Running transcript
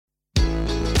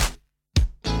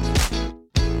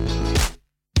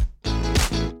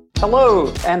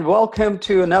Hello, and welcome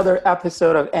to another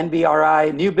episode of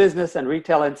NBRI, New Business and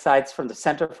Retail Insights from the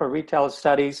Center for Retail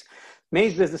Studies,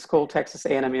 Mays Business School, Texas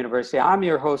A&M University. I'm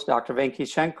your host, Dr.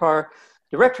 Venki Shankar,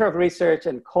 Director of Research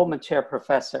and Coleman Chair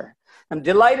Professor. I'm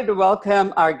delighted to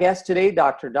welcome our guest today,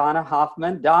 Dr. Donna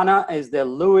Hoffman. Donna is the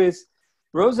Louis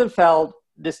Rosenfeld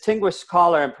Distinguished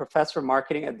Scholar and Professor of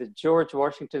Marketing at the George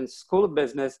Washington School of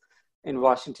Business in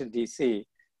Washington, D.C.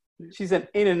 She's an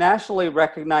internationally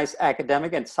recognized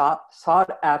academic and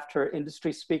sought-after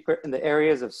industry speaker in the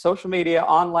areas of social media,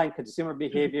 online consumer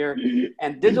behavior,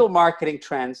 and digital marketing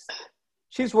trends.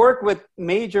 She's worked with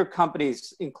major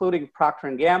companies, including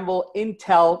Procter & Gamble,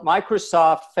 Intel,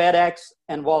 Microsoft, FedEx,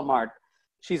 and Walmart.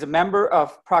 She's a member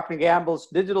of Procter & Gamble's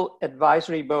Digital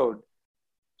Advisory Board.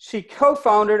 She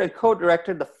co-founded and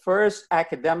co-directed the first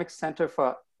academic center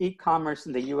for e-commerce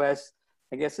in the U.S.,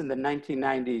 I guess in the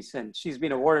 1990s, and she's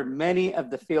been awarded many of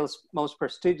the field's most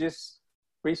prestigious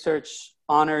research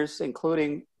honors,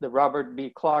 including the Robert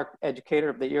B. Clark Educator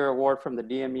of the Year Award from the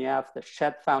DMEF, the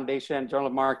Shedd Foundation Journal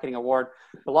of Marketing Award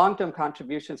for long-term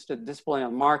contributions to the discipline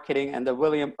of marketing, and the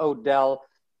William Odell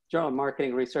Journal of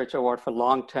Marketing Research Award for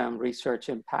long-term research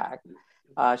impact.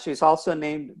 She's also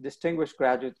named Distinguished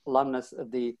Graduate Alumnus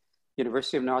of the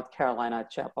University of North Carolina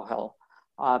at Chapel Hill.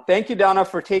 Thank you, Donna,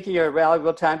 for taking your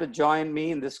valuable time to join me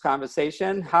in this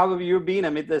conversation. How have you been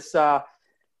amid this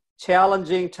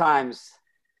challenging times?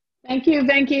 Thank you,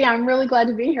 Venki. I'm really glad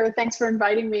to be here. Thanks for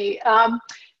inviting me.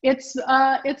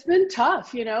 It's been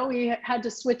tough. You know, we had to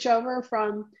switch over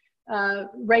from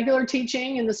regular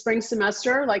teaching in the spring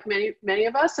semester, like many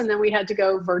of us, and then we had to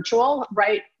go virtual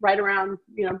right around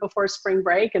before spring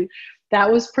break, and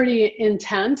that was pretty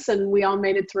intense. And we all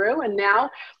made it through. And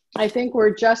now I think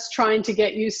we're just trying to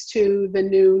get used to the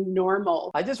new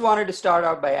normal. I just wanted to start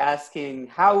out by asking,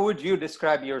 how would you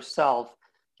describe yourself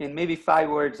in maybe 5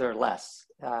 words or less?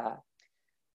 I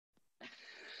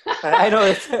know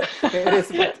it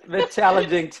is a bit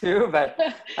challenging too, but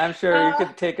I'm sure you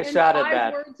could take a shot at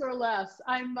that. 5 words or less.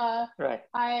 Right.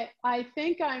 I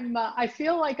think I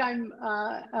feel like I'm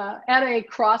at a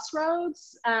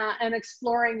crossroads and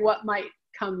exploring what might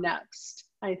come next.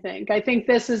 I think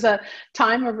this is a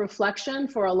time of reflection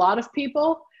for a lot of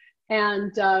people,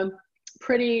 and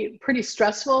pretty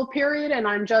stressful period. And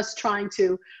I'm just trying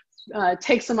to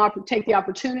take the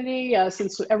opportunity,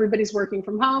 since everybody's working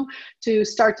from home, to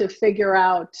start to figure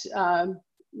out,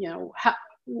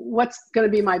 what's going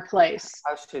to be my place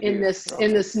in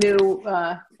this new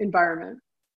environment.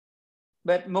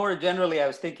 But more generally, I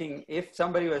was thinking, if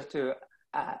somebody was to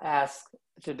ask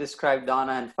to describe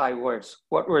Donna in 5 words,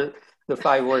 what were the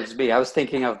 5 words be? I was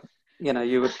thinking of,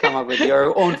 you would come up with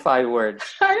your own 5 words.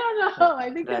 I don't know.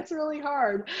 I think that's really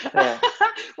hard. Yeah.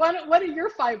 What are your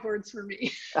 5 words for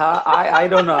me? I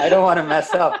don't know. I don't want to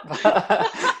mess up.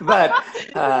 But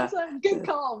that's a good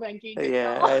call, Venki.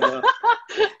 Good call. I know.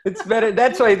 It's better.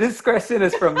 That's why this question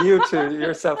is from you to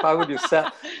yourself. How would you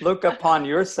look upon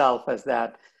yourself as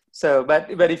that? So, but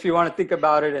if you want to think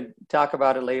about it and talk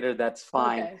about it later, that's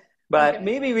fine. Okay. But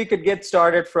maybe we could get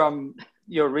started from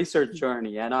your research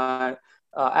journey. And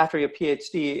after your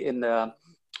PhD in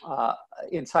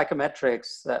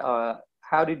psychometrics,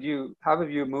 how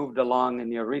have you moved along in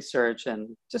your research?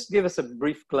 And just give us a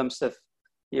brief glimpse of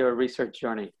your research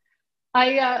journey.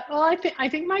 I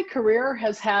think my career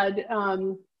has had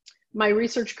my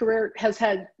research career has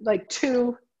had like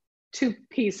two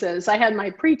pieces. I had my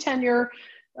pre-tenure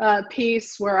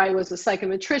piece where I was a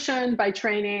psychometrician by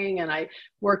training, and I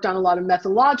worked on a lot of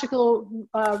methodological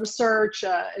research.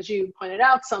 As you pointed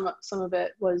out, some of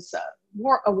it was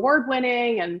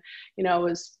award-winning, and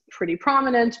was pretty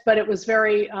prominent, but it was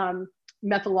very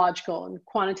methodological and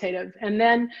quantitative. And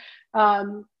then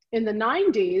in the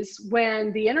 90s,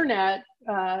 when the internet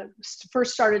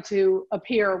first started to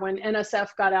appear, when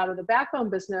NSF got out of the backbone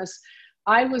business,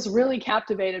 I was really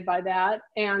captivated by that.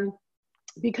 And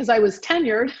because I was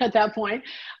tenured at that point,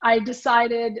 I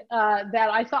decided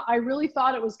that I really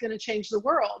thought it was going to change the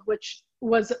world, which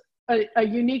was a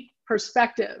unique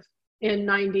perspective in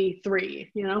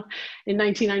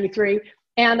 1993.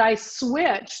 And I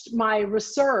switched my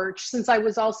research, since I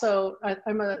was also,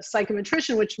 I'm a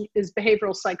psychometrician, which is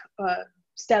behavioral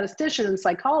statistician and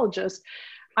psychologist.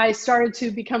 I started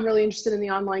to become really interested in the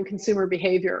online consumer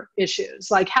behavior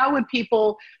issues. Like, how would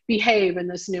people behave in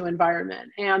this new environment?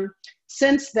 And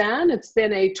since then, it's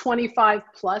been a 25+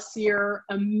 year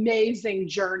amazing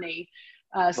journey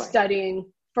studying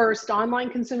first online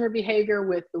consumer behavior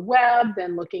with the web,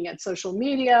 then looking at social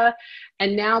media.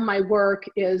 And now my work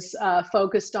is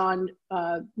focused on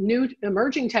new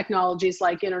emerging technologies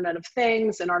like Internet of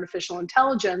Things and artificial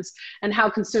intelligence, and how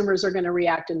consumers are going to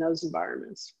react in those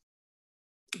environments.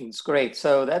 It's great.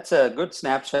 So that's a good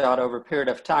snapshot over a period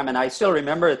of time. And I still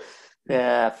remember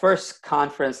the first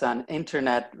conference on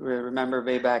internet. Remember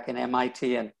way back in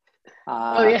MIT, and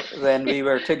Oh yeah. when we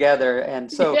were together.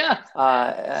 And so,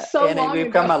 Yeah. So and long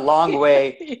we've come ago. a long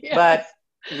way. Yes. But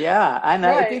yeah, and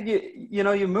I Right. think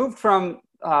you moved from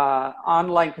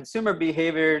online consumer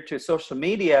behavior to social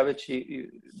media, which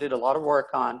you did a lot of work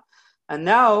on. And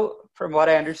now, from what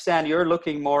I understand, you're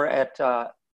looking more at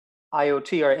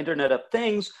IoT or Internet of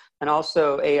Things and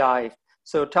also AI.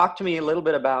 So talk to me a little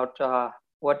bit about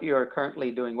what you're currently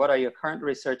doing. What are your current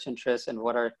research interests, and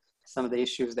what are some of the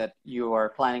issues that you are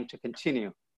planning to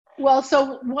continue? Well,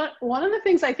 so one of the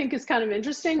things I think is kind of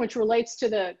interesting, which relates to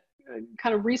the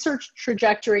kind of research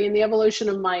trajectory and the evolution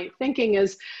of my thinking,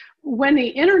 is when the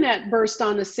internet burst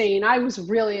on the scene, I was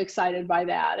really excited by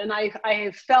that. And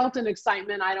I felt an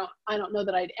excitement I don't know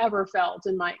that I'd ever felt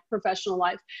in my professional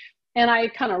life. And I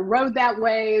kind of rode that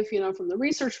wave, from the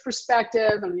research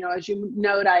perspective. And, as you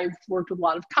note, I've worked with a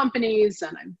lot of companies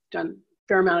and I've done a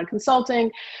fair amount of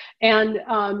consulting. And,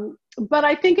 but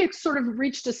I think it sort of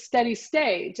reached a steady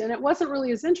state, and it wasn't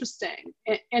really as interesting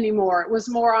anymore. It was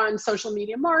more on social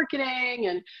media marketing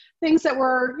and things that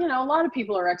were, a lot of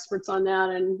people are experts on that.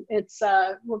 And it's,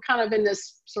 we're kind of in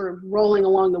this sort of rolling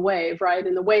along the wave, right?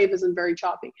 And the wave isn't very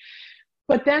choppy.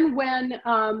 But then when,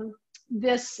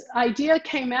 this idea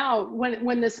came out, when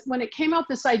it came out,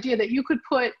 this idea that you could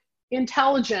put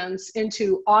intelligence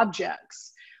into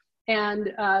objects.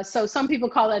 And so some people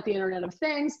call that the Internet of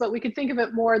Things, but we could think of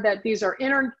it more that these are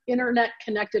internet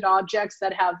connected objects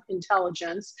that have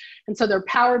intelligence. And so they're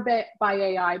powered by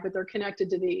AI, but they're connected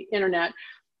to the internet.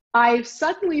 I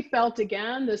suddenly felt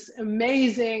again this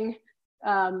amazing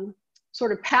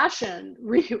sort of passion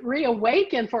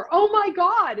reawaken for, oh my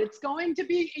God, it's going to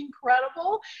be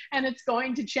incredible and it's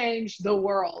going to change the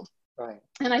world. Right.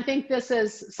 And I think this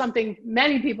is something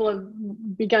many people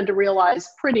have begun to realize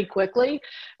pretty quickly.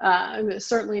 I'm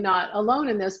certainly not alone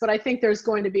in this, but I think there's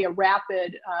going to be a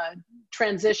rapid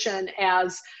transition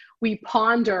as we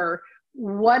ponder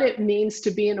what it means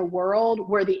to be in a world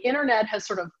where the internet has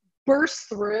sort of burst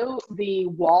through the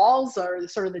walls or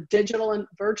sort of the digital and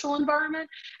virtual environment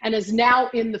and is now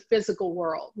in the physical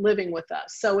world living with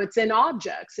us. So it's in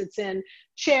objects, it's in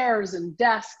chairs and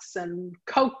desks and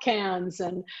Coke cans,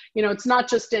 and it's not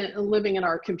just living in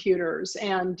our computers.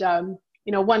 And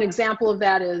one example of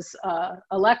that is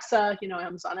Alexa,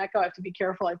 Amazon Echo. I have to be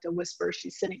careful, I have to whisper,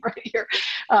 she's sitting right here.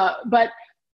 But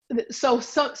so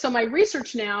my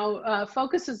research now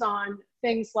focuses on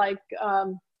things like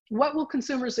what will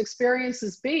consumers'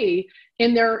 experiences be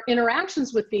in their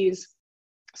interactions with these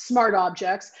smart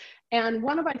objects? And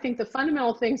one of, I think, the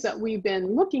fundamental things that we've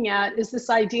been looking at is this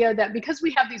idea that because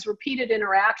we have these repeated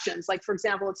interactions, like for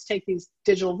example, let's take these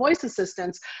digital voice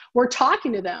assistants, we're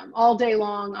talking to them all day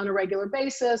long on a regular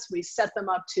basis. We set them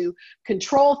up to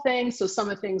control things. So some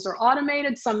of the things are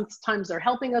automated. Sometimes they're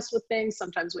helping us with things.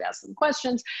 Sometimes we ask them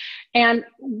questions. And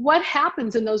what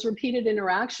happens in those repeated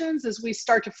interactions is we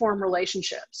start to form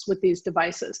relationships with these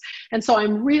devices. And so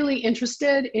I'm really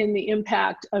interested in the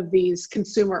impact of these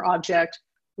consumer object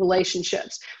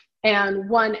relationships. And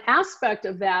one aspect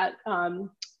of that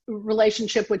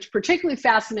relationship, which particularly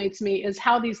fascinates me, is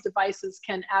how these devices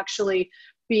can actually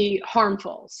be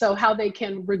harmful. So how they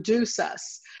can reduce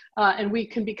us and we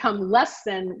can become less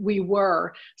than we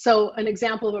were. So an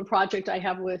example of a project I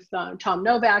have with Tom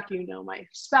Novak, my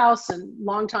spouse and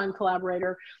longtime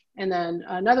collaborator, and then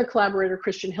another collaborator,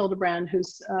 Christian Hildebrand,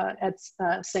 who's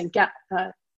at St.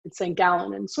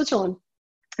 Gallen in Switzerland,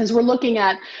 is we're looking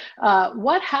at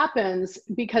what happens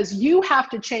because you have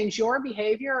to change your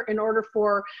behavior in order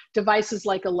for devices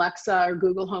like Alexa or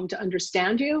Google Home to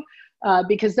understand you,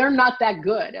 because they're not that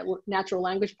good at natural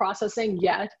language processing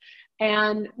yet.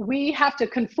 And we have to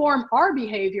conform our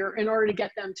behavior in order to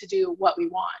get them to do what we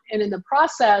want. And in the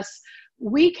process,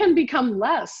 we can become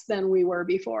less than we were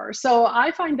before. So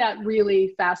I find that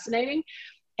really fascinating.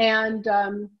 And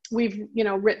we've,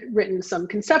 written some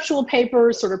conceptual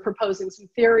papers, sort of proposing some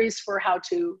theories for how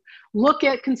to look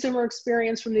at consumer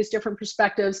experience from these different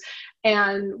perspectives.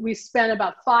 And we spent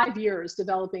about 5 years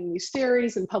developing these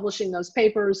theories and publishing those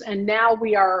papers. And now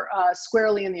we are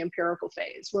squarely in the empirical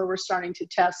phase, where we're starting to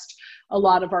test a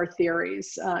lot of our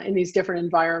theories in these different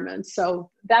environments. So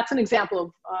that's an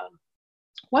example of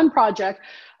one project.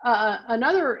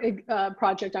 Another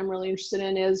project I'm really interested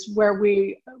in is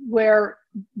where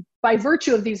by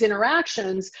virtue of these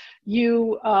interactions,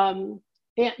 you can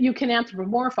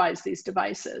anthropomorphize these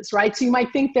devices, right? So you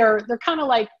might think they're kind of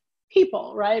like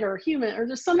people, right? Or human, or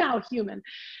they're somehow human.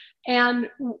 And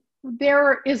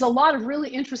there is a lot of really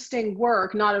interesting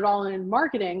work, not at all in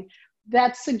marketing,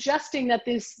 that's suggesting that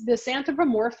this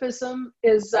anthropomorphism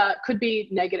is could be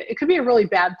negative. It could be a really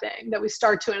bad thing that we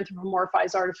start to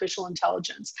anthropomorphize artificial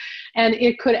intelligence, and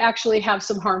it could actually have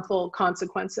some harmful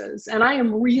consequences. And I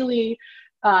am really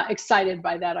excited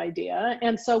by that idea.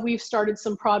 And so we've started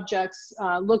some projects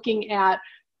looking at,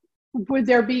 would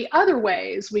there be other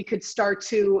ways we could start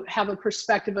to have a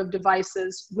perspective of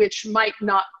devices which might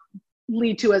not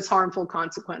lead to as harmful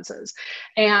consequences.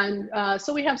 And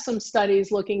so we have some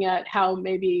studies looking at how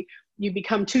maybe you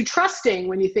become too trusting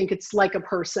when you think it's like a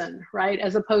person, right?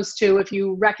 As opposed to if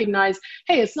you recognize,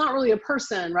 hey, it's not really a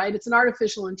person, right? It's an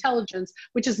artificial intelligence,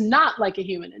 which is not like a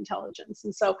human intelligence.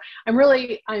 And so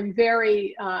I'm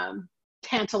very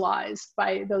tantalized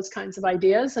by those kinds of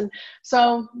ideas. And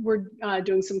so we're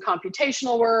doing some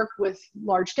computational work with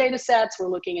large data sets. We're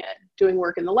looking at doing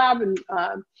work in the lab, and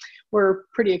we're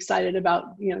pretty excited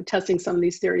about, testing some of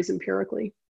these theories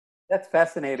empirically. That's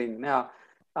fascinating. Now,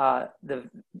 the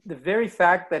very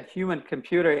fact that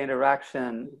human-computer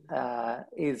interaction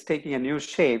is taking a new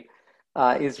shape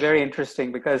is very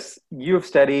interesting, because you've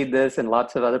studied this and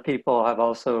lots of other people have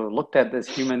also looked at this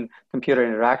human-computer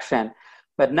interaction.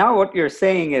 But now what you're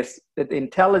saying is that the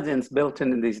intelligence built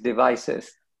in these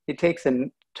devices, it takes a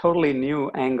totally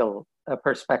new angle,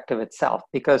 perspective itself,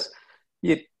 because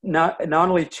it not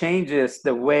only changes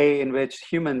the way in which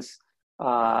humans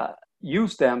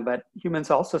use them, but humans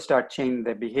also start changing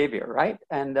their behavior, right?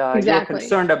 And Exactly. You're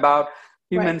concerned about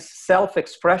humans' Right.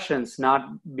 self-expressions not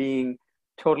being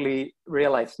totally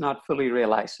realized, not fully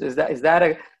realized. Is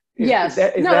that Yes.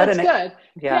 No, that's good.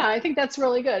 Yeah. I think that's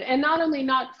really good. And not only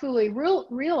not fully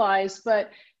realized,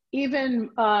 but even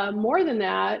more than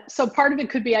that. So part of it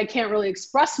could be I can't really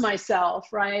express myself,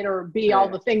 right? Or be all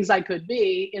the things I could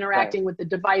be interacting with the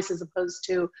device as opposed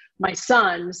to my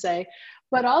son, say.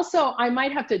 But also I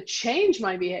might have to change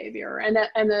my behavior, and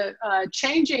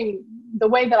changing the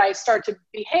way that I start to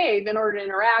behave in order to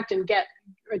interact and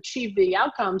achieve the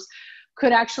outcomes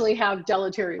could actually have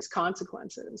deleterious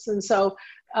consequences. And so,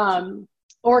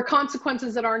 or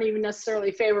consequences that aren't even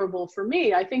necessarily favorable for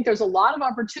me. I think there's a lot of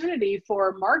opportunity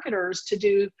for marketers to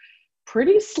do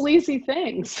pretty sleazy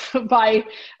things by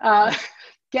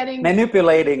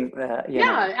manipulating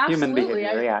human absolutely.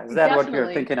 behavior. Yeah, is that Definitely. what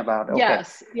you're thinking about? Okay.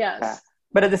 Yes. Yeah.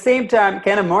 But at the same time,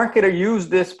 can a marketer use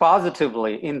this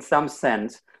positively in some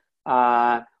sense?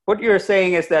 What you're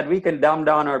saying is that we can dumb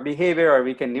down our behavior, or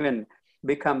we can even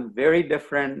become very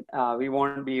different. We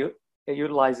won't be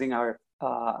utilizing our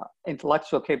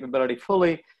intellectual capability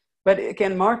fully. But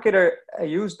can marketer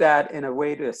use that in a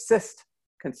way to assist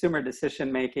consumer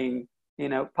decision-making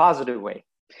in a positive way?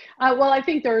 Well, I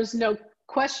think there's no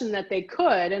question that they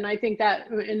could. And I think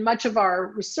that in much of our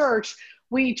research,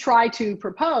 we try to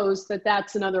propose that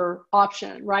that's another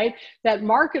option, right? That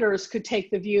marketers could take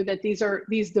the view that these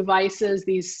devices,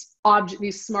 these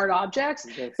smart objects,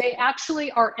 they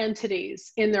actually are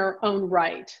entities in their own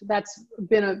right. That's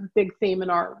been a big theme in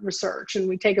our research, and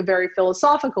we take a very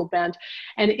philosophical bent.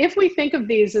 And if we think of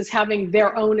these as having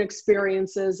their own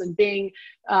experiences and being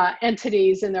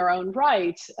entities in their own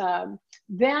right,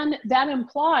 then that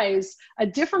implies a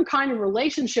different kind of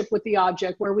relationship with the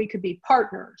object, where we could be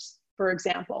partners, for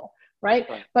example, right?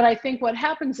 But I think what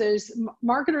happens is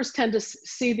marketers tend to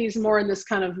see these more in this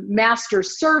kind of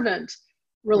master-servant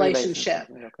relationship,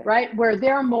 right? Where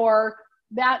they're more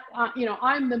that,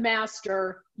 I'm the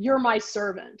master, you're my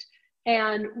servant.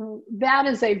 And that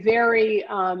is a very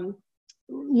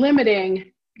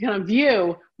limiting kind of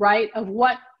view, right, of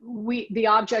what the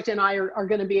object and I are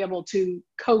going to be able to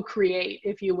co-create,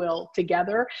 if you will,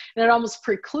 together. And it almost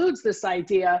precludes this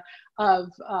idea of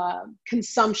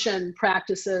consumption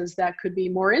practices that could be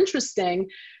more interesting,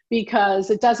 because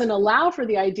it doesn't allow for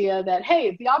the idea that, hey,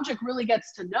 if the object really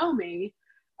gets to know me,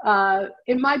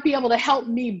 it might be able to help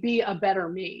me be a better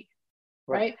me,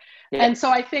 right? Yeah. And so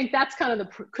I think that's kind of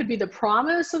could be the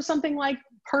promise of something like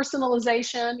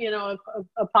personalization,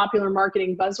 a popular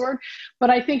marketing buzzword. But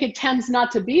I think it tends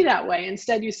not to be that way.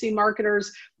 Instead, you see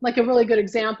marketers, like a really good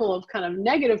example of kind of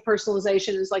negative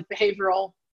personalization is like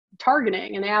behavioral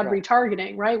targeting and ad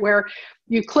retargeting, right? Where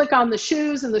you click on the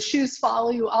shoes and the shoes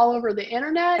follow you all over the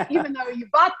internet, even though you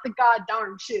bought the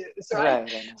goddamn shoes, right?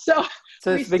 So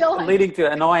it's leading to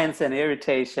annoyance and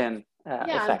irritation.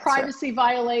 And privacy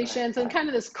violations and kind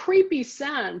of this creepy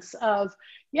sense of,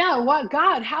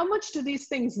 how much do these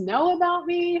things know about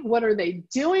me? What are they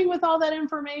doing with all that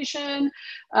information?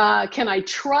 Can I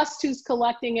trust who's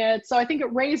collecting it? So I think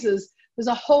there's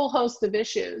a whole host of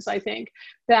issues, I think,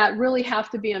 that really have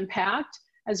to be unpacked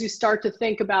as you start to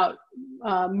think about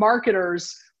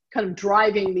marketers kind of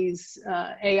driving these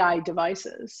AI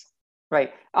devices.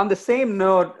 Right. On the same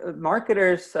note,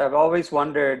 marketers have always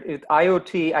wondered if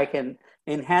IoT, I can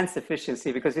enhance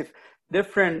efficiency because if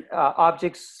different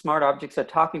objects, smart objects are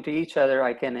talking to each other,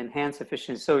 I can enhance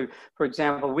efficiency. So, for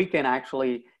example, we can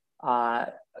actually uh,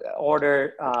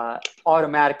 order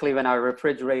automatically when our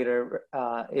refrigerator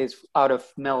is out of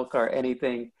milk or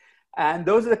anything. And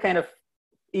those are the kind of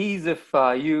ease of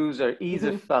use or ease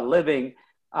Mm-hmm. of living.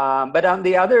 But on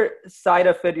the other side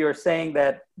of it, you're saying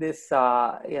that this,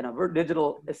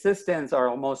 digital assistants are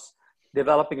almost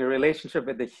developing a relationship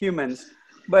with the humans.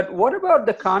 But what about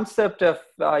the concept of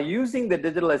using the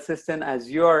digital assistant as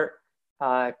your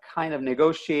kind of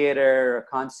negotiator or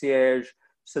concierge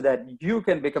so that you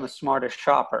can become a smarter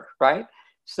shopper, right?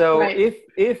 So Right.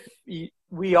 if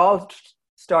we all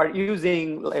start using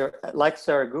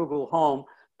Alexa or Google Home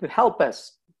to help us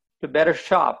to better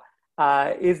shop,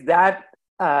 is that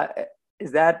uh,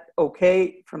 is that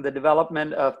okay from the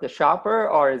development of the shopper,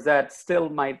 or is that still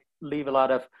might leave a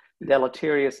lot of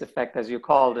deleterious effect, as you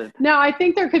called it? No, I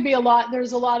think there could be a lot.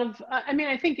 There's a lot of, I mean,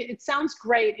 I think it sounds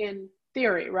great in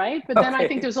theory, right? But then I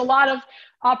think Okay, there's a lot of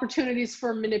opportunities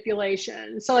for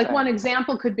manipulation. So like right, one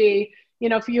example could be,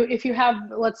 if you have,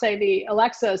 let's say, the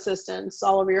Alexa assistants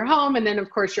all over your home, and then of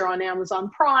course you're on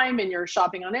Amazon Prime and you're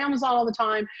shopping on Amazon all the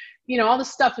time, all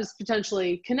this stuff is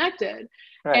potentially connected.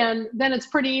 right, And then it's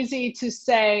pretty easy to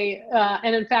say,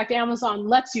 and in fact, Amazon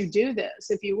lets you do this.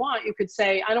 If you want, you could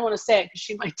say, I don't want to say it because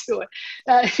she might do it.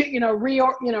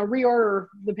 Reorder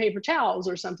the paper towels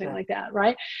or something right, like that,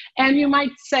 right? And you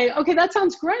might say, okay, that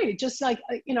sounds great. Just like,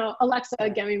 Alexa,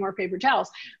 right, get me more paper towels.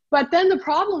 But then the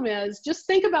problem is, just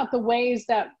think about the ways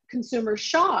that consumers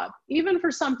shop, even for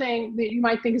something that you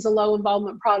might think is a low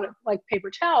involvement product like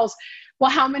paper towels. Well,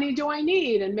 how many do I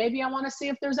need? And maybe I want to see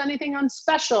if there's anything on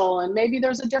special, and maybe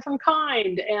there's a different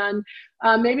kind. And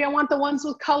maybe I want the ones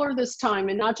with color this time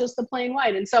and not just the plain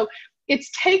white. And so it's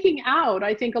taking out,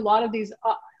 I think, a lot of these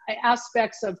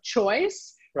aspects of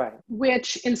choice, right,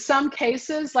 which in some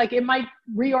cases, like it might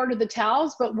reorder the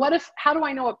towels, but how do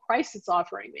I know what price it's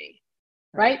offering me?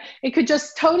 right, Right? It could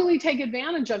just totally take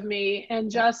advantage of me and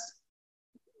right, just,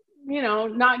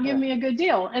 not give right. me a good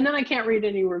deal. And then I can't read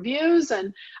any reviews.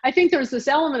 And I think there's this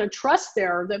element of trust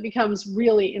there that becomes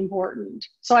really important.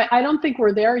 So I don't think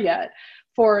we're there yet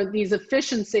for these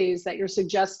efficiencies that you're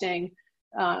suggesting,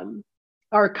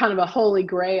 are kind of a holy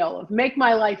grail of make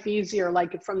my life easier,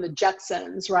 like from the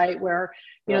Jetsons, right? Where,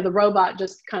 Right. the robot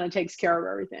just kind of takes care of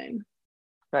everything.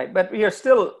 Right, but we are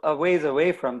still a ways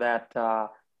away from that.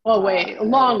 Oh, wait, a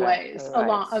long ways,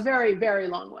 Right, a very, very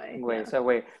long way. Yeah. ways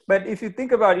away. But if you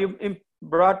think about it, you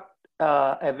brought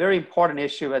a very important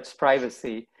issue, it's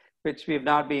privacy, which we've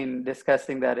not been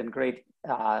discussing that in great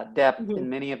depth Mhm. in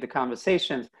many of the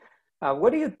conversations.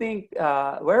 What do you think?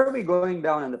 Where are we going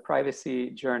down in the privacy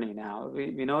journey now?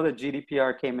 We know that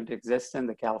GDPR came into existence,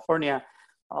 the California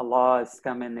law has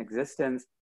come in existence.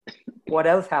 What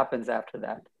else happens after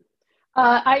that?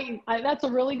 That's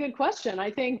a really good question.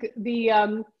 I think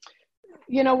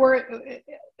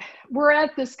we're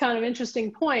at this kind of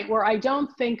interesting point where I don't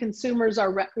think consumers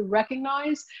are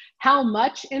recognize how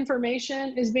much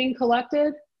information is being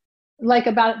collected, like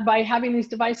about by having these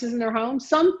devices in their homes.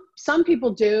 Some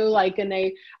people do, like, and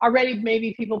they already,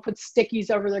 maybe people put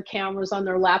stickies over their cameras on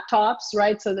their laptops,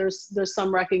 right? So there's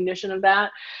some recognition of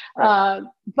that. Right,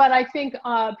 But I think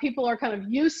people are kind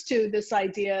of used to this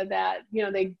idea that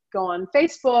they go on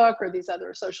Facebook or these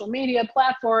other social media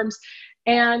platforms,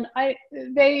 and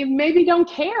they maybe don't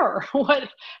care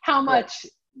how right, much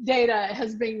data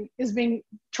is being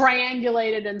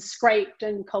triangulated and scraped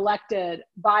and collected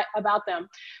about them.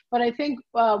 But I think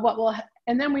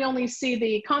and then we only see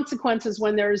the consequences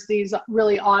when there's these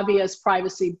really obvious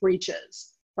privacy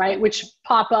breaches, right? right, Which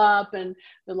pop up, and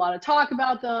there's a lot of talk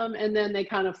about them, and then they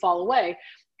kind of fall away.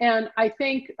 And I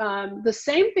think the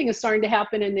same thing is starting to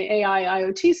happen in the AI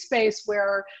IoT space,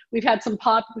 where we've had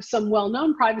some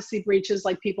well-known privacy breaches,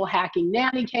 like people hacking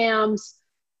nanny cams,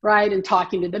 right, and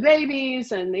talking to the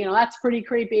babies, and that's pretty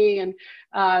creepy. And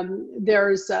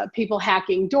there's people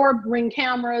hacking Ring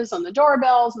cameras on the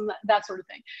doorbells and that sort of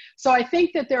thing. So I think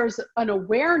that there's an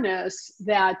awareness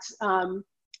that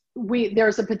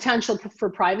there's a potential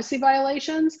for privacy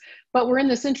violations, but we're in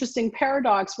this interesting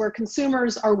paradox where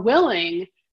consumers are willing,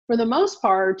 for the most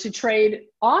part, to trade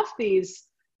off these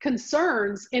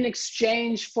concerns in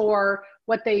exchange for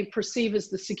what they perceive as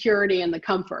the security and the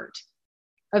comfort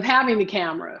of having the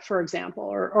camera, for example,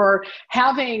 or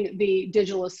having the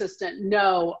digital assistant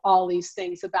know all these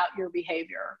things about your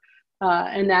behavior.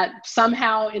 And that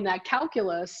somehow in that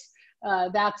calculus,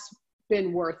 that's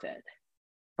been worth it.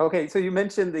 Okay, so you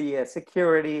mentioned the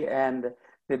security and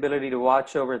the ability to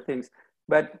watch over things.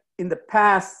 But in the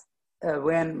past,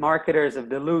 when marketers have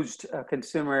deluged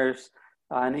consumers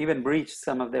and even breached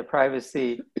some of their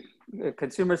privacy,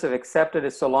 consumers have accepted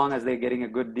it so long as they're getting a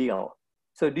good deal.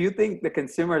 So do you think the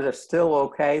consumers are still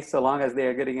okay so long as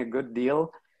they're getting a good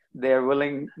deal? They're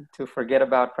willing to forget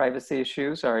about privacy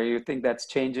issues, or you think that's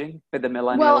changing with the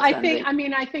millennials? Well, I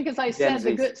think, as I said,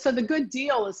 Zs. the good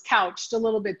deal is couched a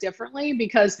little bit differently,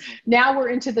 because now we're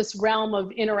into this realm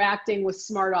of interacting with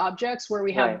smart objects where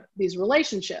we have these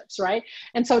relationships, right?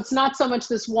 And so it's not so much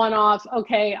this one-off,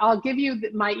 okay, I'll give you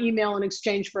my email in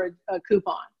exchange for a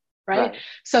coupon, right?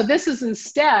 So this is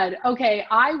instead, okay,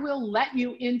 I will let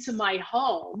you into my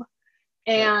home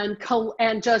and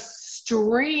just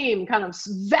stream, kind of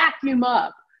vacuum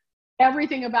up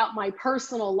everything about my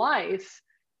personal life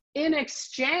in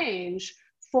exchange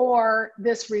for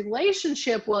this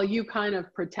relationship while you kind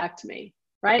of protect me,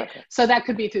 right? Okay. So that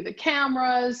could be through the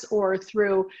cameras, or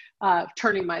through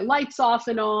turning my lights off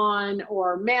and on,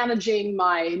 or managing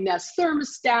my Nest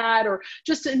thermostat, or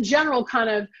just in general kind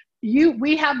of,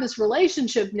 we have this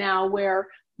relationship now where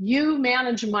you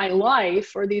manage my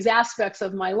life, or these aspects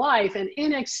of my life, and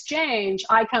in exchange,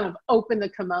 I kind of open the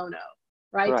kimono,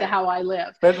 right. to how I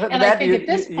live. And I think at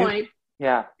this point,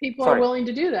 people are willing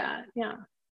to do that. Yeah.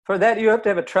 For that, you have to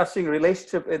have a trusting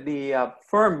relationship with the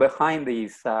firm behind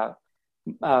these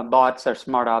bots or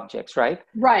smart objects, right?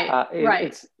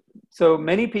 Right. So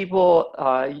many people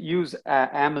use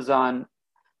Amazon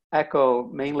Echo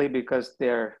mainly because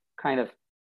they're kind of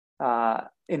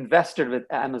invested with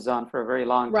Amazon for a very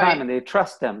long time, and they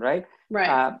trust them, right?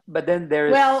 Right. But then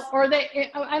there's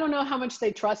I don't know how much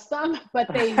they trust them, but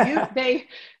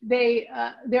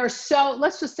they're so,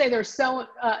 let's just say they're so,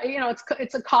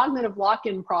 it's a cognitive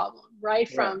lock-in problem, right?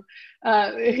 From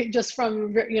just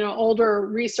from, older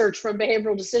research from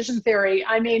behavioral decision theory.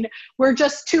 I mean, we're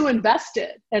just too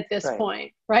invested at this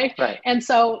point, right? And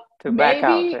so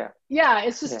maybe,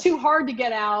 it's just too hard to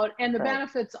get out, and the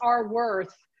benefits are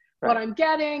worth what I'm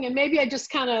getting. And maybe I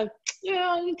just kind of,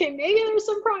 okay, maybe there's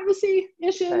some privacy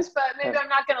issues, but maybe I'm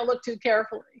not going to look too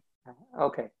carefully.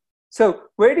 Okay. So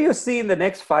where do you see in the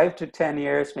next 5 to 10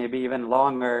 years, maybe even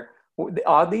longer,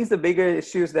 are these the bigger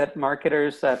issues that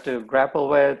marketers have to grapple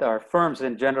with, or firms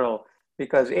in general?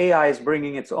 Because AI is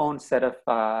bringing its own set of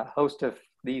host of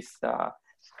these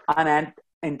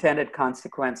unintended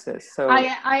consequences. So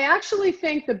I actually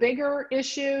think the bigger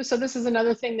issue, so this is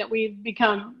another thing that we've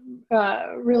become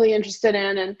really interested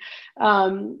in,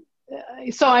 and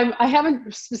so I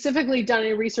haven't specifically done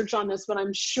any research on this, but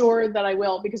I'm sure that I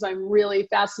will, because I'm really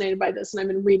fascinated by this and I've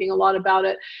been reading a lot about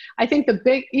it. I think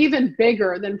even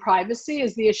bigger than privacy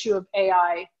is the issue of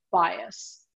AI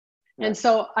bias. And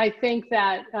so I think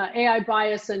that AI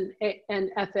bias and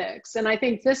ethics, and I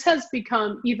think this has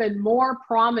become even more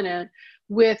prominent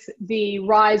with the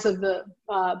rise of the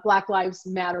Black Lives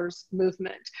Matters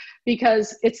movement,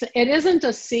 because it isn't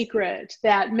a secret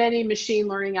that many machine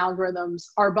learning algorithms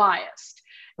are biased.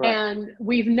 And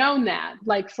we've known that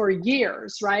like for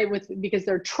years, right? Because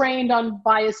they're trained on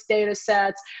biased data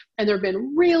sets, and there have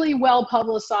been really well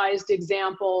publicized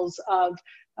examples of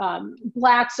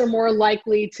Blacks are more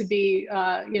likely to be,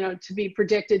 to be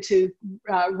predicted to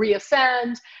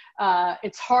reoffend.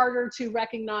 It's harder to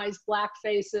recognize Black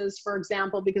faces, for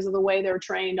example, because of the way they're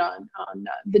trained on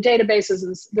the databases.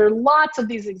 And there are lots of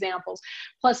these examples.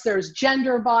 Plus, there's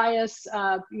gender bias.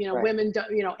 Women,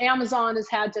 Amazon has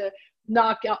had to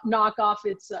knock off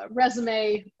its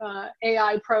resume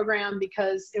AI program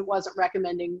because it wasn't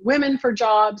recommending women for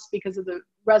jobs because of the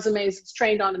resumes it's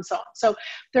trained on, and so on. So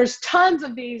there's tons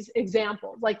of these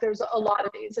examples. Like there's a lot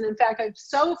of these. And in fact, I'm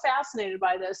so fascinated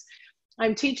by this.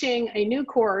 I'm teaching a new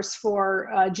course for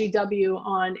GW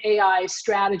on AI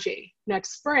strategy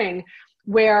next spring,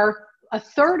 where a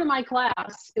third of my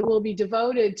class, it will be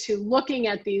devoted to looking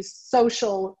at these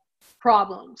social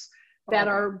problems that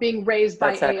are being raised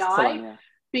by AI,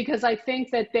 because I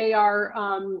think that they are,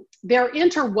 they're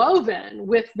interwoven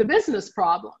with the business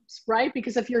problems, right?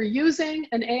 Because if you're using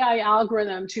an AI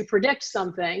algorithm to predict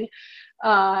something,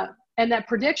 and that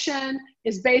prediction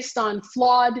is based on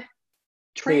flawed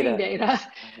training data,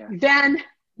 then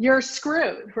you're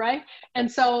screwed, right? And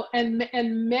so, and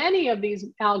many of these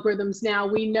algorithms now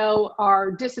we know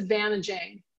are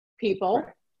disadvantaging people,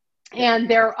 and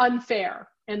they're unfair,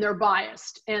 and they're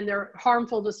biased, and they're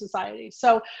harmful to society.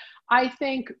 So I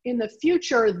think in the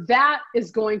future, that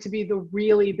is going to be the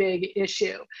really big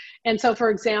issue. And so, for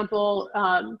example,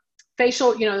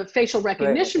 facial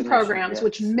recognition programs,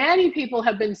 which many people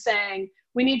have been saying,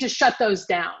 we need to shut those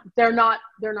down. They're not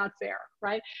fair,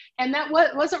 right? And that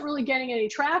wasn't really getting any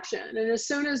traction. And as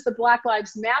soon as the Black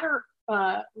Lives Matter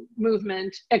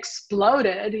movement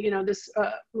exploded,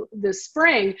 this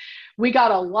spring, we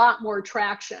got a lot more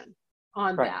traction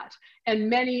on that. And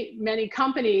many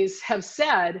companies have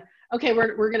said, okay,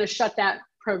 we're going to shut that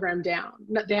program down.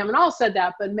 They haven't all said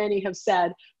that, but many have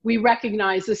said, we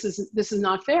recognize this is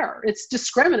not fair. It's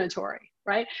discriminatory,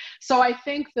 right? So I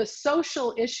think the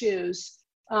social issues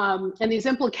and these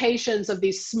implications of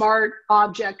these smart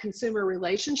object consumer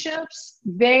relationships,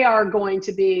 they are going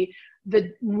to be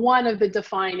one of the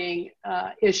defining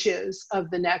issues of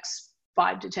the next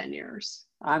 5 to 10 years.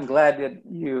 I'm glad that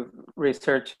you're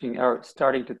researching or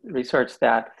starting to research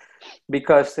that,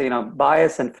 because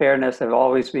bias and fairness have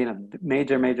always been a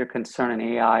major concern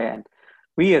in AI, and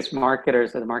we as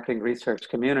marketers, the marketing research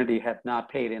community, have not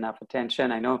paid enough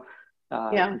attention. I know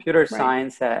computer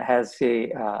science has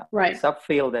a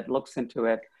subfield that looks into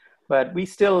it, but we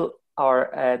still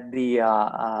are at the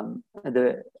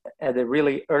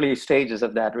really early stages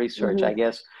of that research. Mm-hmm. I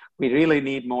guess we really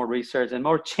need more research and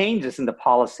more changes in the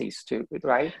policies too,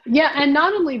 right? Yeah, and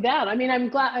not only that. I mean, I'm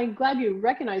glad you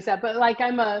recognize that. But like,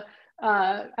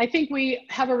 I think we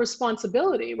have a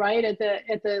responsibility, right, at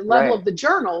the level of the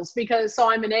journals, because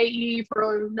I'm an AE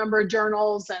for a number of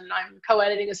journals, and I'm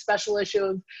co-editing a special issue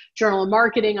of Journal of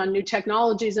Marketing on new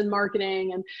technologies in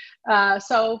marketing, and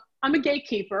so I'm a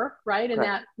gatekeeper, right, in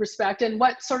that respect. And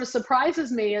what sort of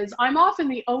surprises me is I'm often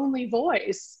the only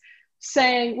voice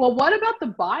saying, well, what about the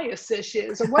bias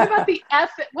issues? Or what about the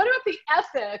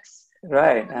ethics?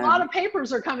 Right. A lot of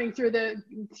papers are coming through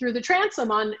the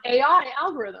transom on AI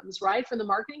algorithms, right, from the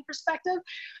marketing perspective.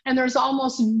 And there's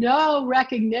almost no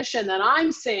recognition that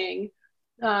I'm seeing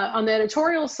on the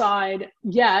editorial side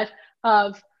yet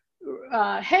of,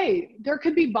 hey, there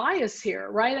could be bias here,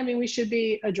 right? I mean, we should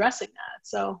be addressing that.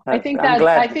 So I think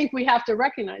we have to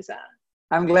recognize that.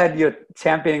 I'm glad you're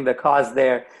championing the cause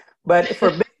there. But for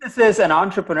businesses and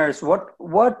entrepreneurs,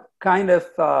 what kind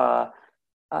of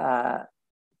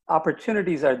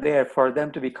opportunities are there for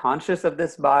them to be conscious of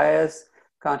this bias,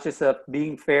 conscious of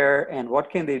being fair, and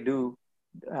what can they do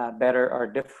better or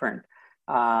different,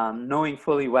 knowing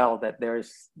fully well that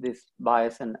there's this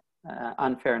bias and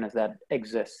unfairness that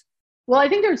exists? Well, I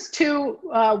think there's two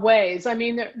ways. I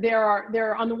mean, there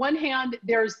are on the one hand,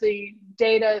 there's the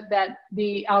data that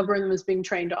the algorithm is being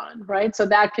trained on, right? So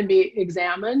that can be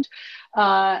examined.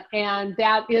 And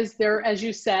that is there, as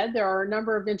you said, there are a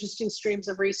number of interesting streams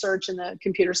of research in the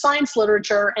computer science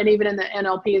literature and even in the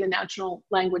NLP, the natural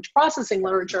language processing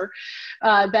literature,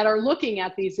 that are looking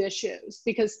at these issues,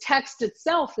 because text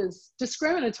itself is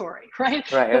discriminatory, right?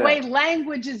 The way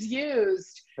language is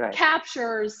used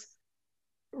captures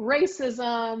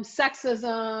racism,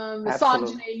 sexism,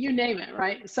 misogyny, you name it,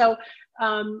 right? So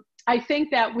I think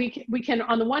that we can,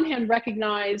 on the one hand,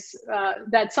 recognize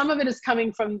that some of it is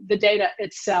coming from the data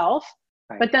itself,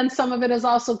 but then some of it is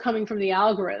also coming from the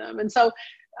algorithm. And so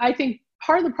I think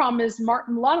part of the problem is a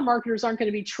lot of marketers aren't going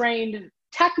to be trained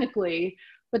technically,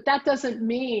 but that doesn't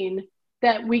mean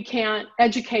that we can't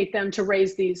educate them to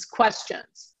raise these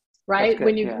questions. Right?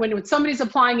 Good, when somebody's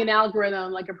applying an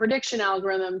algorithm, like a prediction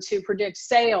algorithm, to predict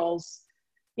sales,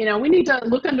 we need to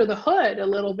look under the hood a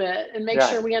little bit and make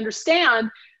sure we understand,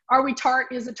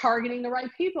 is it targeting the right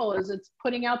people? Is it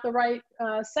putting out the right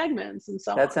segments and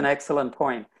so on? That's an excellent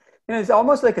point. It's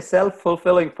almost like a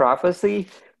self-fulfilling prophecy,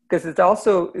 because it's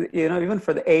also, even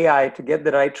for the AI to get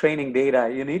the right training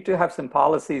data, you need to have some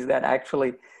policies that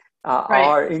actually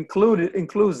are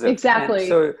inclusive. Exactly.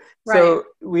 And so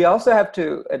we also have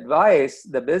to advise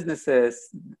the businesses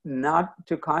not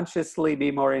to consciously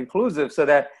be more inclusive, so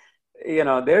that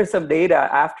there's some data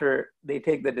after they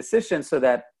take the decision, so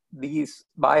that these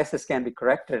biases can be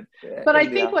corrected. But I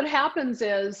think what happens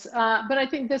is, but I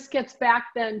think this gets back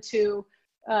then to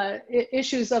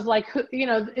issues of like,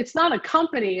 it's not a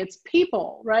company, it's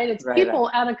people, right? It's people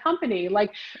at a company.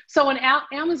 Like, so when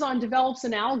Amazon develops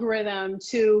an algorithm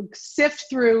to sift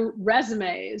through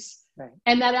resumes,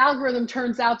 and that algorithm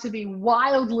turns out to be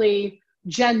wildly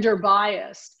gender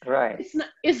biased, it's not,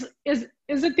 is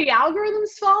it the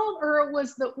algorithm's fault, or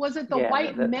was it the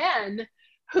white men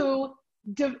who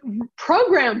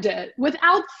programmed it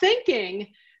without thinking?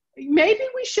 Maybe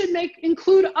we should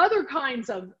include other kinds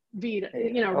of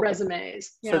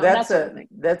resumes. So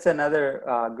that's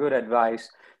another good advice.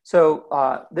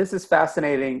 So this is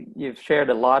fascinating. You've shared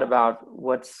a lot about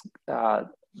what's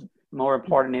more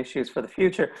important issues for the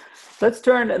future. Let's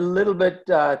turn a little bit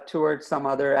towards some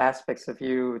other aspects of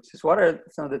you, which is, what are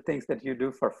some of the things that you do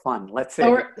for fun? Let's say.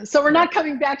 So we're not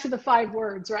coming back to the 5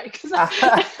 words, right?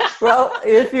 Well,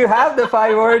 if you have the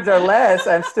 5 words or less,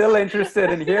 I'm still interested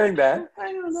in hearing that.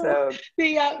 I don't know.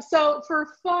 So for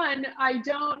fun, I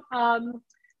don't.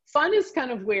 fun is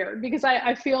kind of weird because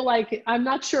I feel like I'm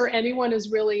not sure anyone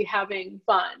is really having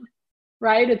fun,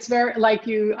 right? It's very like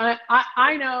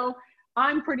I know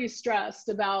I'm pretty stressed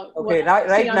about what Okay, not I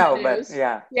see right on the now, but news.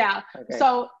 yeah. Yeah. Okay.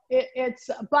 So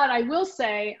but I will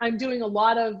say I'm doing a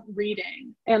lot of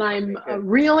reading and I'm Okay, good.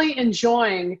 really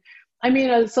enjoying. I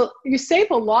mean, so you save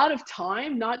a lot of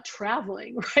time not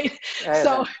traveling, right?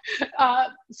 So, Right.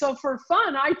 so for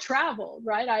fun, I traveled,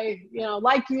 right?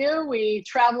 Like you, we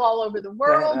travel all over the Right,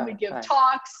 world. We right, give right,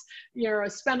 talks,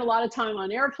 spend a lot of time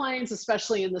on airplanes,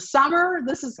 especially in the summer.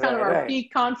 This is kind of right, our right.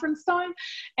 peak conference time.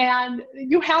 And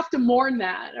you have to mourn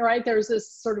that, all right? There's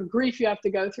this sort of grief you have to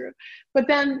go through. But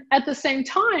then at the same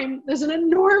time, there's an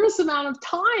enormous amount of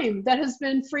time that has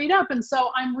been freed up. And so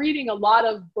I'm reading a lot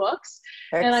of books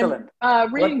and Excellent.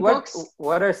 I'm What reading what books.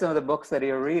 what are some of the books that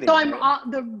you're So reading? I'm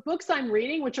the books I'm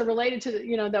reading, which are related to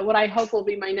that what I hope will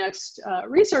be my next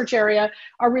research area,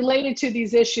 are related to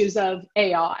these issues of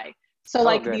AI. So Oh,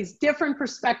 like good. these different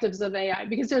perspectives of AI,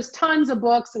 because there's tons of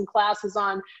books and classes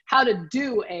on how to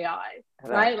do AI,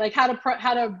 Right, right? Like how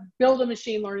to build a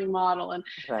machine learning model and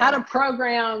how right, to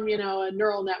program, a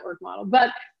neural network model.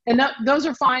 Those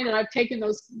are fine, and I've taken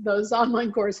those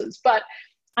online courses, but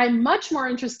I'm much more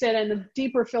interested in the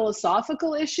deeper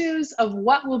philosophical issues of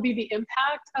what will be the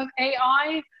impact of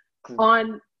AI right.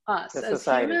 on us The as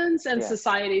society. humans and Yeah,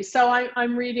 society. So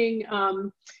I'm reading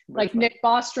good like for. Nick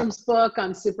Bostrom's book on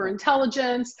Right,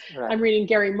 superintelligence. right. I'm reading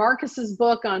Gary Marcus's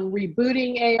book on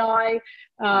rebooting AI.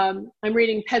 I'm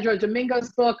reading Pedro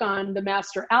Domingo's book on the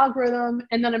master algorithm.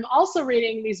 And then I'm also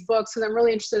reading these books because I'm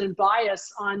really interested in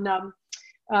bias on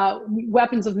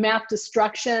Weapons of Math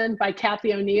Destruction by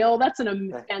Cathy O'Neil. That's a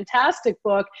Right. fantastic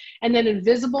book. And then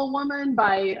Invisible Woman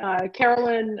by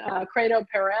Carolyn Credo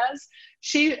Perez.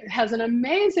 She has an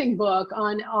amazing book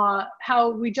on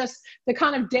how the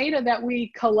kind of data that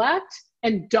we collect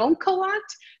and don't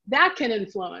collect, that can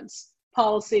influence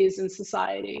policies in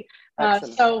society.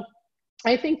 Excellent. So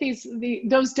I think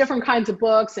those different kinds of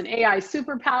books, and AI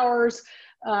Superpowers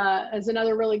is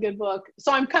another really good book.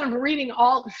 So I'm kind of reading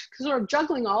sort of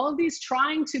juggling all of these,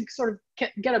 trying to sort of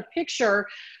get a picture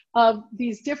of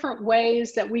these different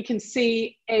ways that we can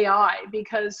see AI,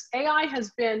 because AI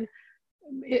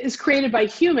is created by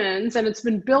humans, and it's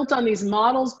been built on these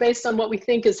models based on what we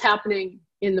think is happening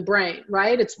in the brain,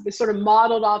 right? It's sort of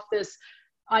modeled off this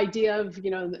idea of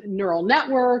neural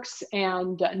networks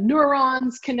and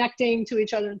neurons connecting to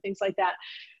each other and things like that.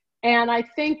 And I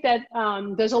think that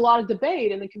there's a lot of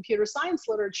debate in the computer science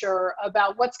literature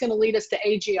about what's going to lead us to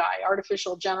AGI,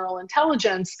 artificial general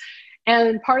intelligence.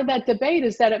 And part of that debate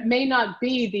is that it may not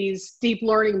be these deep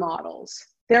learning models.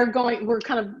 We're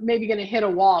kind of maybe going to hit a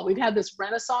wall. We've had this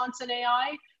renaissance in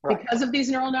AI because of these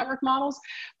neural network models.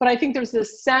 But I think there's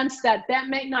this sense that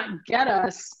may not get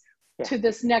us to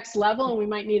this next level, and we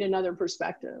might need another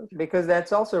perspective. Because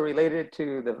that's also related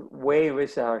to the way in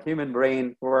which our human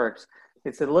brain works.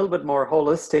 It's a little bit more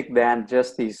holistic than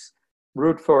just these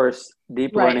brute force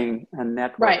deep learning and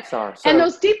networks are. So, and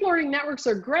those deep learning networks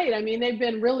are great. I mean, they've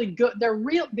been really good.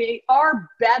 They are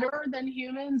better than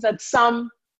humans at some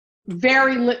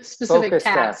very specific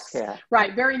tasks,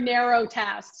 right? Very narrow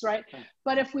tasks, right?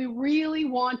 But if we really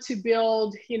want to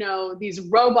build, these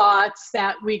robots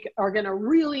that we are going to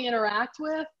really interact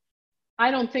with, I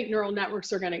don't think neural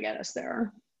networks are going to get us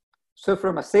there. So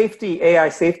from a AI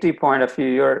safety point of view,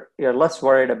 you're less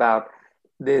worried about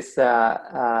this,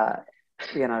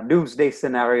 doomsday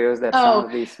scenarios that some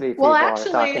of these people are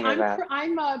talking about.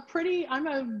 I'm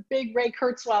a big Ray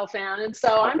Kurzweil fan, and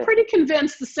so I'm pretty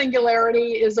convinced the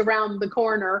singularity is around the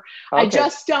corner. I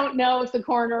just don't know if the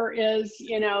corner is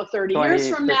 30 years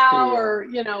from now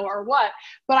or what.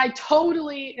 But I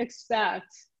totally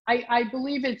expect. I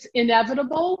believe it's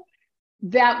inevitable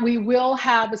that we will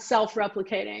have a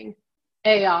self-replicating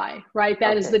AI, right?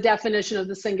 That is the definition of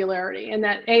the singularity, and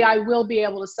that AI will be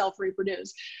able to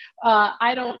self-reproduce.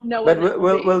 I don't know. But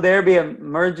will there be a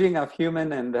merging of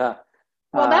human and?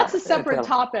 Well, that's a separate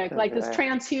topic, like this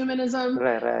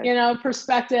transhumanism,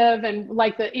 perspective, and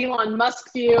like the Elon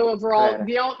Musk view of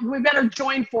we better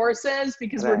join forces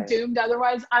because we're doomed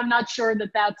otherwise. I'm not sure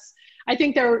that's. I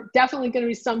think there are definitely going to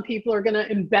be some people who are going to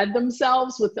embed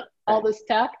themselves with all this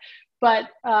tech, but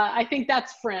I think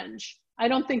that's fringe. I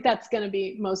don't think that's going to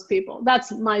be most people.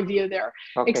 That's my view there,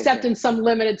 except in some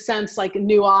limited sense, like a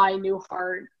new eye, new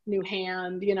heart, new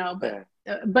hand,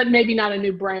 but maybe not a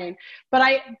new brain. But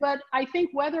I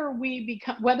think whether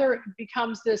it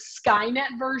becomes this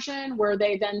Skynet version where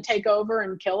they then take over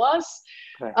and kill us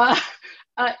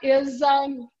is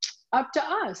up to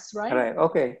us, right? Right.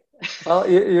 Okay. Well,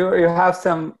 you have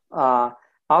some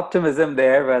optimism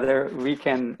there, whether we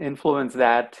can influence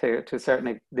that to a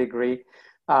certain degree.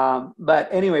 But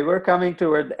anyway, we're coming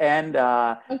toward the end.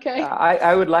 Okay.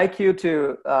 I would like you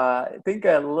to think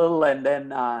a little, and then,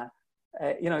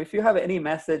 if you have any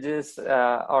messages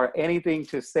or anything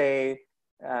to say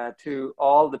to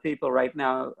all the people right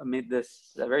now amid this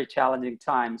very challenging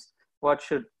times, what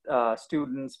should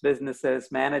students, businesses,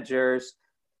 managers,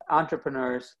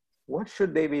 entrepreneurs, what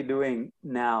should they be doing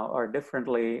now or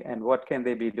differently, and what can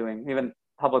they be doing? Even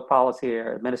public policy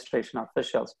or administration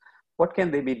officials, what can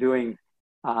they be doing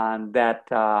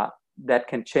that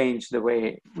can change the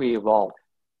way we evolve?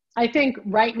 I think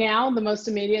right now, the most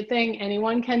immediate thing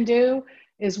anyone can do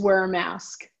is wear a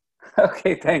mask.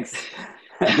 Okay, thanks.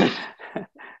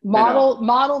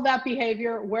 Model that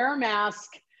behavior, wear a mask,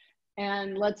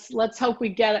 and let's hope we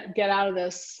get out of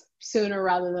this sooner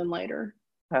rather than later.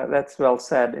 That's well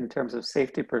said in terms of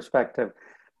safety perspective.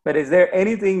 But is there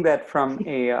anything that from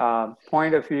a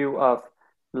point of view of,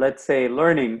 let's say,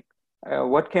 learning,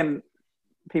 what can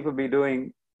people be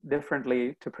doing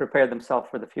differently to prepare themselves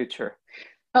for the future?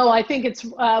 Oh, I think it's,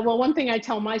 well, one thing I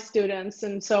tell my students,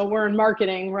 and so we're in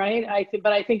marketing, right?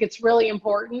 But I think it's really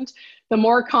important. The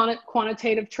more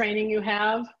quantitative training you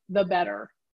have, the better.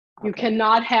 Okay. You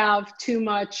cannot have too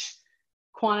much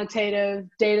quantitative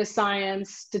data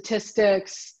science,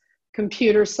 statistics,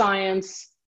 computer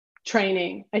science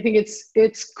training. I think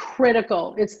it's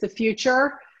critical. It's the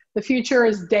future. The future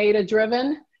is data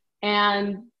driven,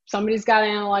 and somebody's got to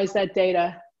analyze that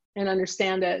data and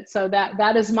understand it. So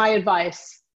that is my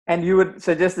advice. And you would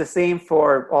suggest the same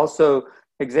for also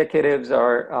executives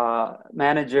or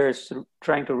managers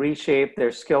trying to reshape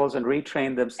their skills and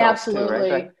retrain themselves. Absolutely.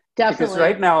 Too, right? Definitely. Because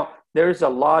right now there's a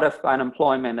lot of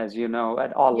unemployment, as you know,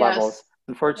 at all levels.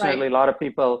 Unfortunately, a lot of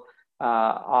people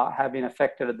have been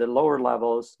affected at the lower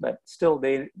levels, but still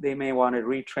they may want to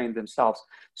retrain themselves.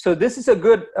 So this is a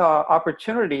good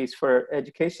opportunities for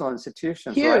educational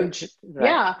institutions. Huge. Right?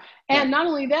 Yeah. And not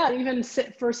only that, even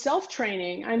for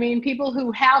self-training. I mean, people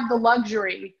who have the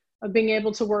luxury of being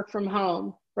able to work from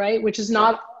home, right? Which is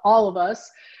not all of us.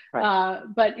 Right.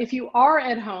 But if you are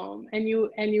at home and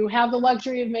you have the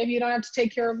luxury of, maybe you don't have to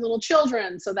take care of little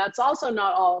children, so that's also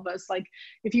not all of us. Like,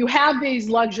 if you have these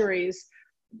luxuries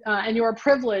and you are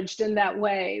privileged in that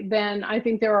way, then I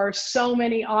think there are so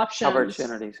many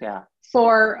opportunities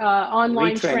for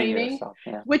online training,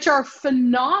 which are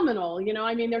phenomenal. You know,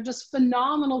 I mean, they're just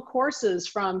phenomenal courses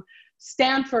from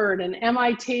Stanford and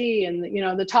MIT and, you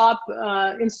know, the top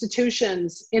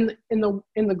institutions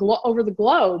over the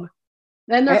globe.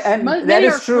 And that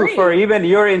is true free. For even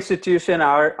your institution,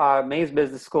 our Mays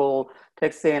Business School,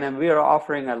 Texas A&M. We are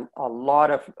offering a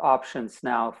lot of options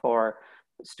now for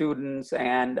students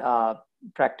and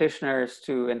practitioners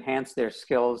to enhance their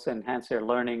skills, enhance their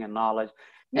learning and knowledge.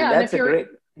 And that's a great,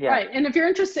 right. And if you're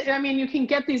interested, I mean, you can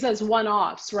get these as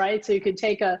one-offs, right? So you could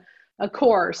take a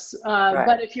course,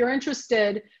 but if you're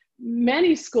interested,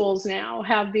 many schools now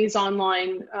have these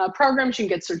online programs. You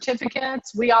can get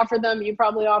certificates. We offer them. You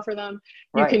probably offer them.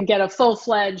 You can get a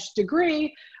full-fledged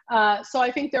degree. So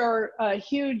I think there are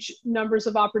huge numbers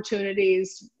of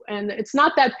opportunities, and it's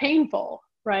not that painful,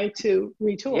 right, to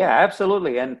retool. Yeah,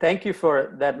 absolutely. And thank you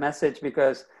for that message,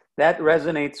 because that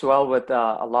resonates well with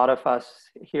a lot of us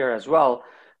here as well.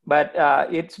 But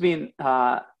it's been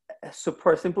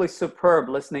simply superb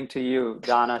listening to you,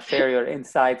 Donna, share your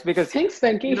insights, because thanks,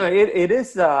 Venki. You know, it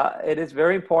is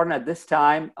very important at this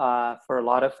time for a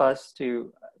lot of us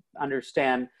to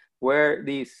understand where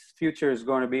these future is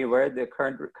going to be, where the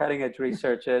current cutting edge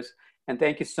research is. And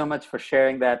thank you so much for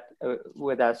sharing that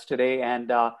with us today.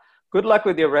 And good luck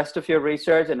with the rest of your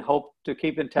research, and hope to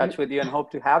keep in touch with you, and hope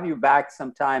to have you back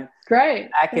sometime. Great.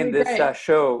 Back in this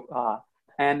show.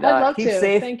 And I'd love keep to.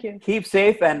 safe. Thank you. Keep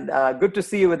safe, and good to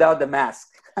see you without the mask.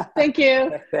 Thank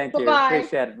you. Thank you. Bye-bye.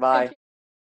 Appreciate it. Bye.